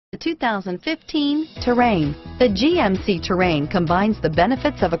The 2015 Terrain. The GMC Terrain combines the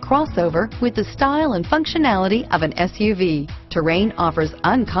benefits of a crossover with the style and functionality of an SUV. Terrain offers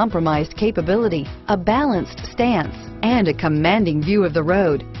uncompromised capability, a balanced stance, and a commanding view of the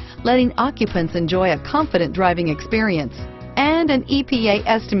road, letting occupants enjoy a confident driving experience. And an EPA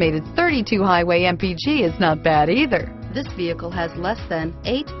estimated 32 highway MPG is not bad either. This vehicle has less than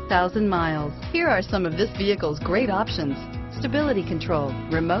 8,000 miles. Here are some of this vehicle's great options: stability control,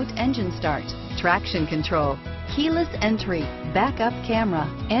 remote engine start, traction control, keyless entry, backup camera,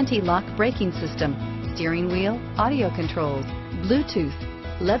 anti-lock braking system, steering wheel audio controls, Bluetooth,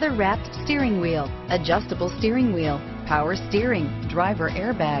 leather-wrapped steering wheel, adjustable steering wheel, power steering, driver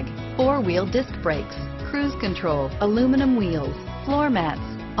airbag, four-wheel disc brakes, cruise control, aluminum wheels, floor mats,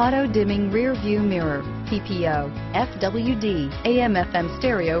 auto-dimming rear view mirror, PPO, FWD, AM/FM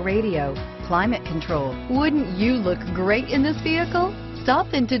stereo radio, climate control. Wouldn't you look great in this vehicle?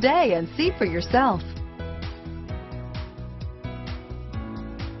 Stop in today and see for yourself.